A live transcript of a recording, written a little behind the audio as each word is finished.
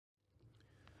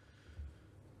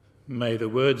May the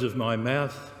words of my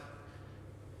mouth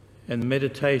and the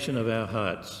meditation of our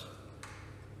hearts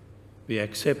be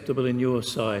acceptable in your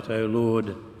sight, O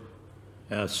Lord,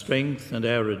 our strength and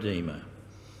our Redeemer.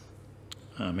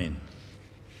 Amen.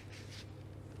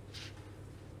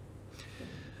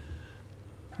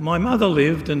 My mother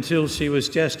lived until she was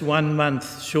just 1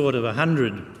 month short of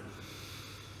 100.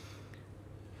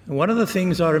 And one of the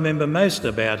things I remember most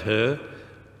about her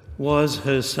was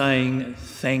her saying,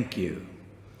 "Thank you."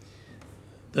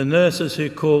 The nurses who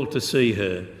called to see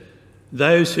her,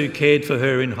 those who cared for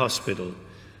her in hospital,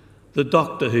 the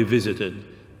doctor who visited,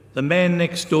 the man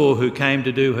next door who came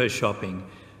to do her shopping,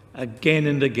 again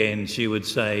and again she would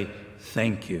say,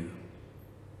 "Thank you."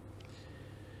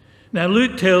 Now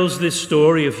Luke tells this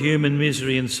story of human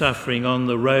misery and suffering on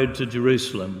the road to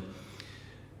Jerusalem.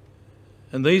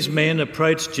 And these men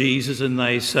approach Jesus and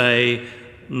they say,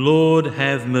 "Lord,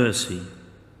 have mercy."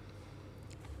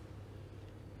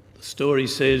 The story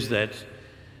says that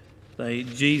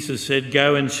Jesus said,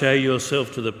 "Go and show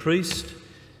yourself to the priest."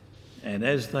 And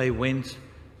as they went,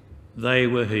 they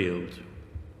were healed.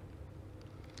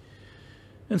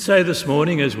 And so this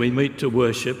morning, as we meet to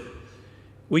worship,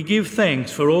 we give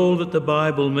thanks for all that the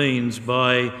Bible means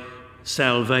by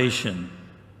salvation.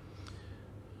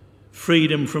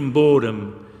 Freedom from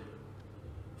boredom,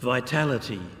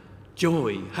 vitality,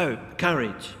 joy, hope,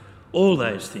 courage, all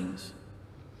those things.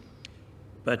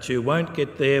 But you won't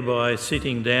get there by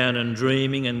sitting down and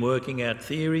dreaming and working out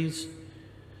theories,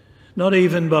 not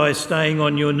even by staying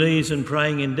on your knees and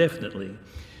praying indefinitely.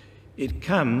 It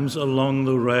comes along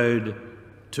the road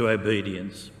to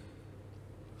obedience.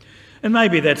 And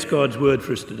maybe that's God's word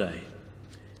for us today.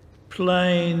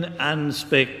 Plain,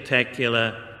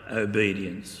 unspectacular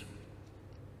obedience.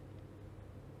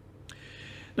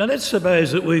 Now let's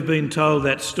suppose that we've been told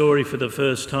that story for the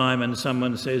first time and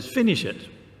someone says, "Finish it."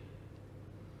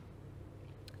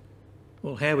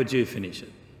 Well, how would you finish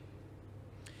it?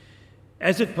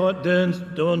 As it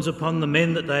dawns upon the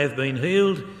men that they have been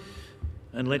healed,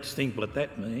 and let's think what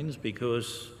that means,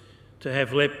 because to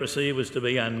have leprosy was to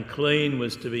be unclean,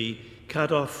 was to be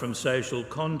cut off from social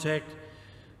contact,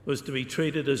 was to be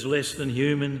treated as less than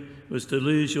human, was to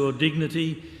lose your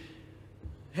dignity.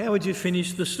 How would you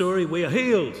finish the story? We are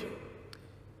healed.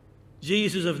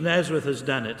 Jesus of Nazareth has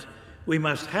done it. We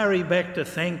must hurry back to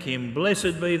thank him.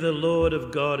 Blessed be the Lord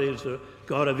of God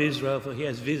of Israel, for he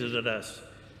has visited us.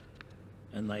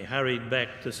 And they hurried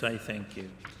back to say thank you.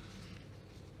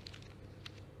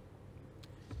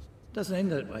 Doesn't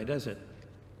end that way, does it?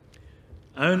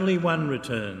 Only one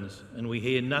returns, and we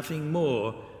hear nothing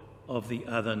more of the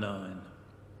other 9.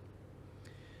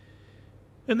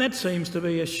 And that seems to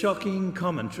be a shocking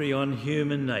commentary on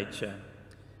human nature.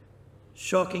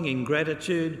 Shocking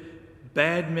ingratitude,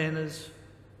 bad manners.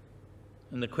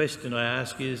 And the question I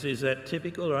ask is that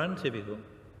typical or untypical?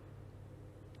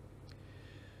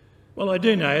 Well, I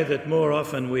do know that more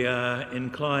often we are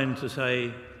inclined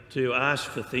to ask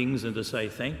for things and to say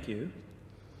thank you.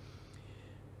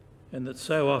 And that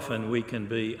so often we can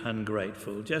be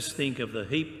ungrateful. Just think of the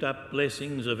heaped up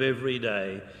blessings of every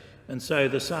day. And so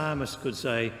the psalmist could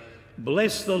say,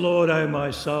 "Bless the Lord, O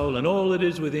my soul, and all that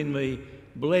is within me,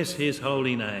 bless his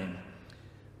holy name."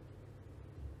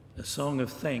 A song of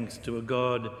thanks to a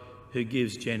God who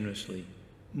gives generously,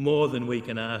 more than we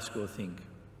can ask or think.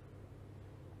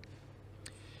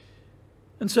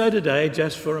 And so today,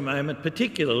 just for a moment,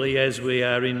 particularly as we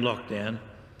are in lockdown,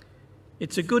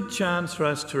 it's a good chance for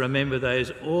us to remember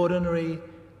those ordinary,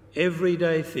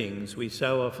 everyday things we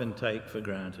so often take for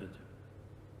granted.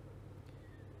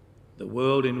 The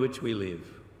world in which we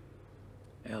live,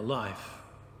 our life,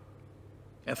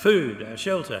 our food, our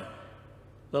shelter,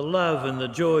 the love and the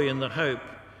joy and the hope,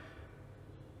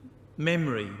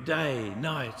 memory, day,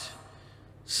 night,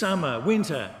 summer,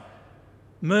 winter,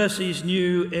 mercies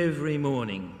new every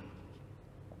morning.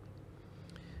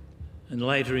 And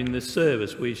later in this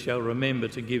service we shall remember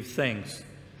to give thanks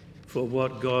for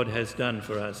what God has done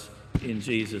for us in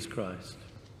Jesus Christ.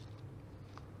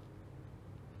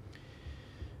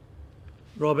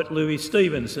 Robert Louis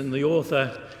Stevenson, the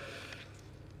author,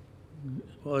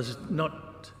 was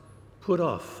not put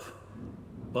off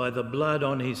by the blood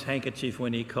on his handkerchief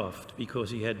when he coughed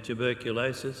because he had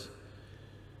tuberculosis.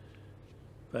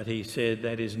 But he said,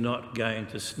 "That is not going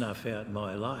to snuff out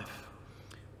my life.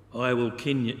 I will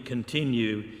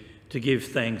continue to give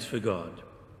thanks for God."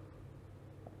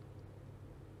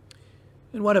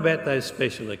 And what about those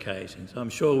special occasions? I'm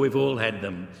sure we've all had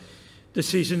them.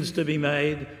 Decisions to be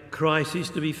made, crises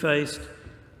to be faced,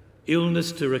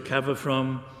 illness to recover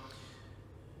from.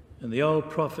 And the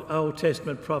Old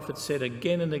Testament prophet said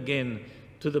again and again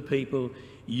to the people,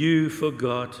 "You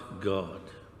forgot God."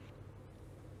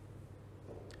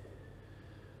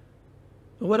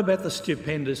 What about the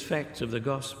stupendous facts of the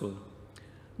gospel?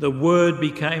 The Word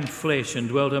became flesh and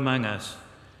dwelt among us.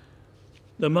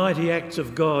 The mighty acts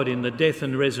of God in the death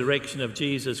and resurrection of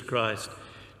Jesus Christ,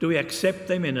 do we accept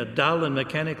them in a dull and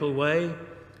mechanical way?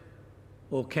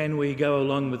 Or can we go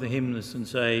along with the hymnist and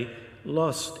say,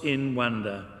 "Lost in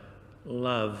wonder,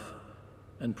 love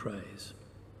and praise"?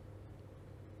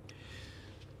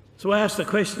 So I ask the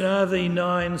question, are the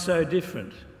 9 so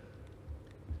different?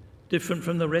 Different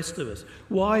from the rest of us?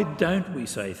 Why don't we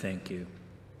say thank you?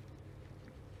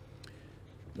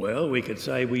 Well, we could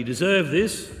say we deserve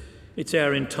this. It's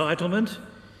our entitlement.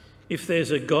 If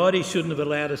there's a God, he shouldn't have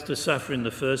allowed us to suffer in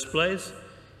the first place.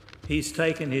 He's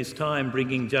taken his time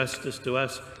bringing justice to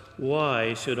us.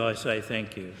 Why should I say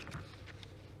thank you?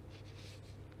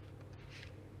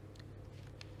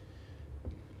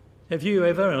 Have you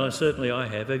ever, and certainly I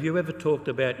have you ever talked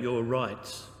about your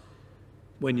rights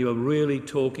when you are really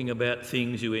talking about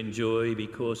things you enjoy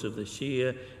because of the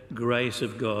sheer grace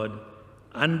of God,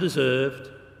 undeserved,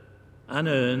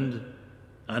 unearned,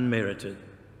 unmerited?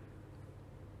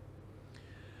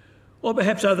 Or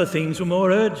perhaps other things were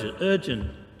more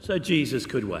urgent, so Jesus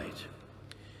could wait.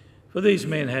 For these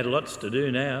men had lots to do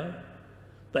now.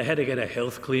 They had to get a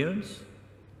health clearance,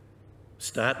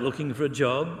 start looking for a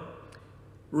job,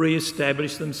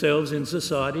 re-establish themselves in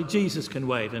society. Jesus can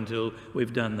wait until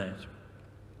we've done that.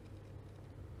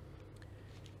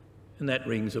 And that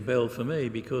rings a bell for me,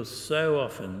 because so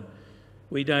often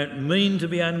we don't mean to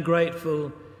be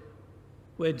ungrateful.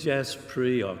 We're just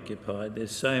preoccupied.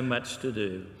 There's so much to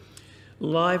do.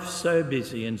 Life's so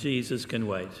busy and Jesus can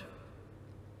wait.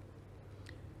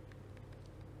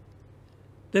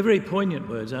 They're very poignant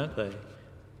words, aren't they?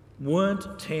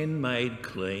 Weren't 10 made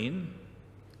clean?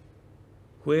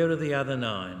 Where are the other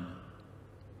 9?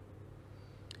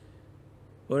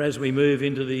 Or as we move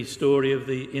into the story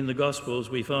in the Gospels,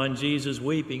 we find Jesus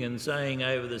weeping and saying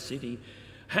over the city,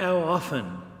 "How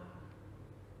often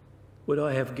would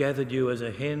I have gathered you as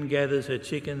a hen gathers her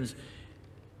chickens,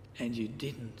 and you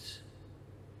didn't?"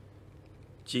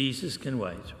 Jesus can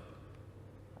wait.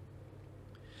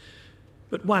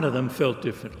 But one of them felt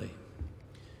differently.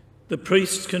 The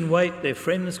priests can wait, their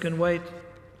friends can wait,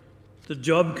 the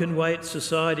job can wait,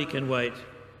 society can wait,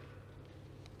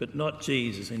 but not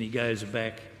Jesus, and he goes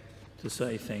back to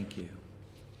say thank you.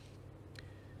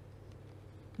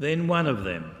 Then one of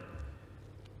them,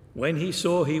 when he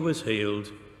saw he was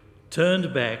healed,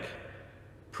 turned back,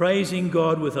 praising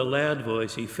God with a loud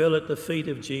voice. He fell at the feet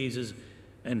of Jesus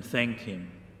and thanked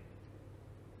him.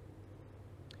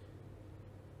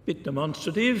 Bit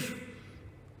demonstrative,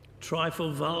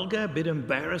 trifle vulgar, bit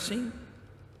embarrassing,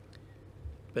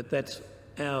 but that's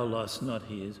our loss, not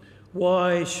his.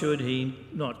 Why should he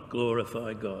not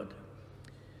glorify God?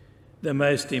 The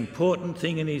most important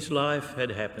thing in his life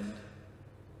had happened.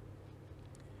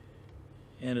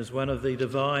 And as one of the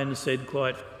divines said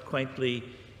quite quaintly,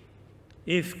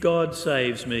 "If God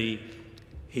saves me,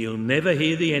 he'll never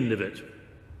hear the end of it."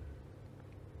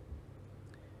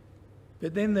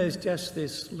 But then there's just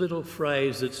this little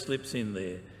phrase that slips in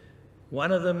there.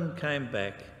 One of them came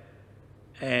back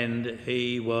and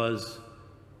he was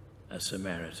a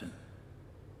Samaritan.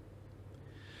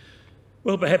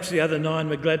 Well, perhaps the other 9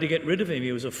 were glad to get rid of him.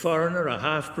 He was a foreigner, a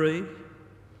half-breed.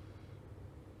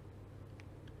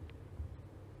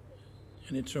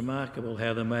 And it's remarkable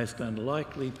how the most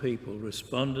unlikely people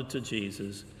responded to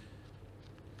Jesus,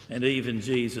 and even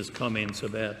Jesus' comments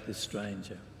about this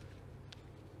stranger.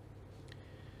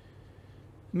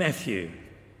 Matthew,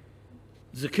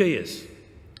 Zacchaeus,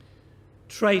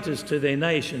 traitors to their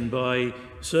nation by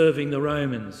serving the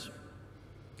Romans.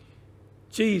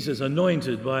 Jesus,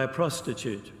 anointed by a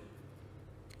prostitute.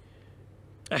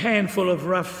 A handful of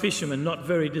rough fishermen, not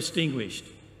very distinguished.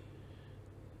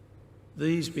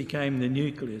 These became the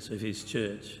nucleus of his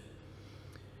church.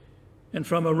 And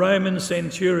from a Roman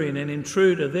centurion, an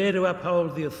intruder there to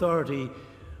uphold the authority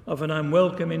of an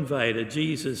unwelcome invader,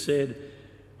 Jesus said,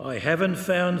 "I haven't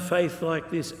found faith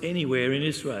like this anywhere in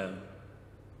Israel."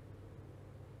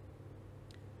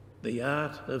 The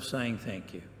art of saying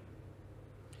thank you.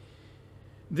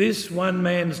 This one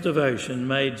man's devotion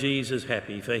made Jesus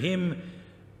happy. For him,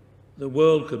 the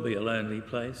world could be a lonely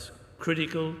place,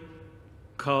 critical,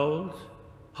 cold,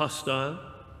 hostile.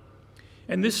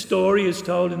 And this story is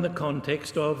told in the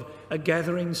context of a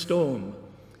gathering storm,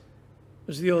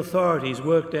 as the authorities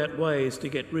worked out ways to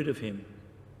get rid of him.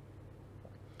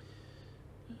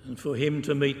 And for him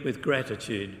to meet with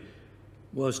gratitude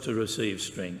was to receive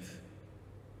strength.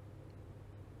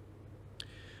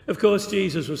 Of course,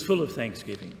 Jesus was full of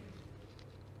thanksgiving.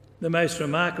 The most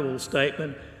remarkable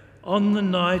statement, on the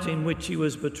night in which he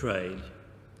was betrayed,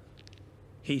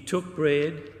 he took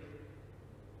bread,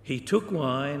 he took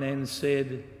wine and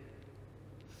said,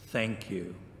 "Thank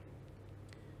you."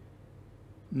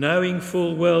 Knowing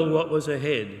full well what was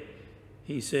ahead,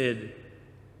 he said,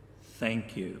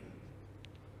 "Thank you."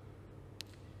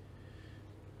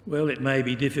 Well, it may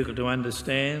be difficult to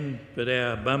understand, but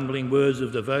our bumbling words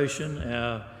of devotion,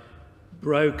 our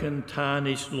broken,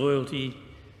 tarnished loyalty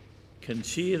can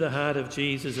cheer the heart of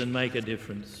Jesus and make a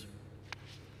difference.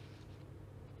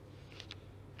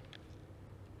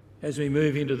 As we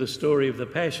move into the story of the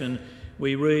Passion,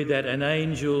 we read that an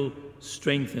angel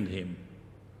strengthened him.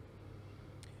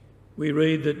 We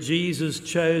read that Jesus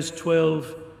chose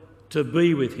 12 to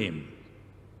be with him.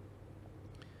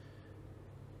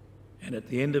 And at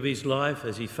the end of his life,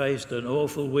 as he faced an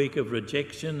awful week of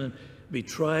rejection and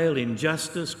betrayal,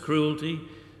 injustice, cruelty,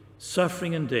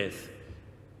 suffering and death,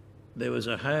 there was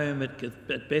a home at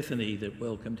Bethany that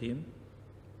welcomed him.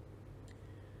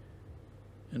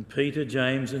 And Peter,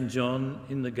 James and John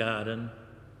in the garden,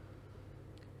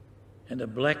 and a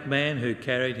black man who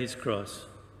carried his cross,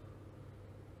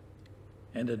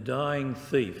 and a dying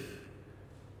thief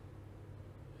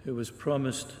who was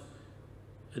promised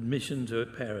admission to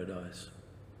paradise.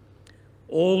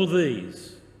 All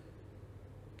these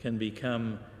can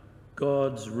become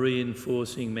God's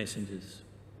reinforcing messengers.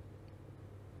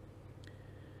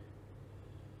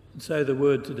 And so the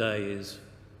word today is,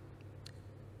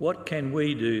 what can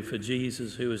we do for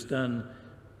Jesus who has done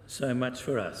so much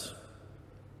for us?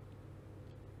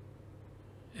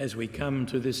 As we come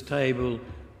to this table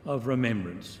of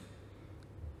remembrance,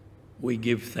 we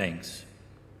give thanks.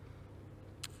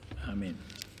 Amen.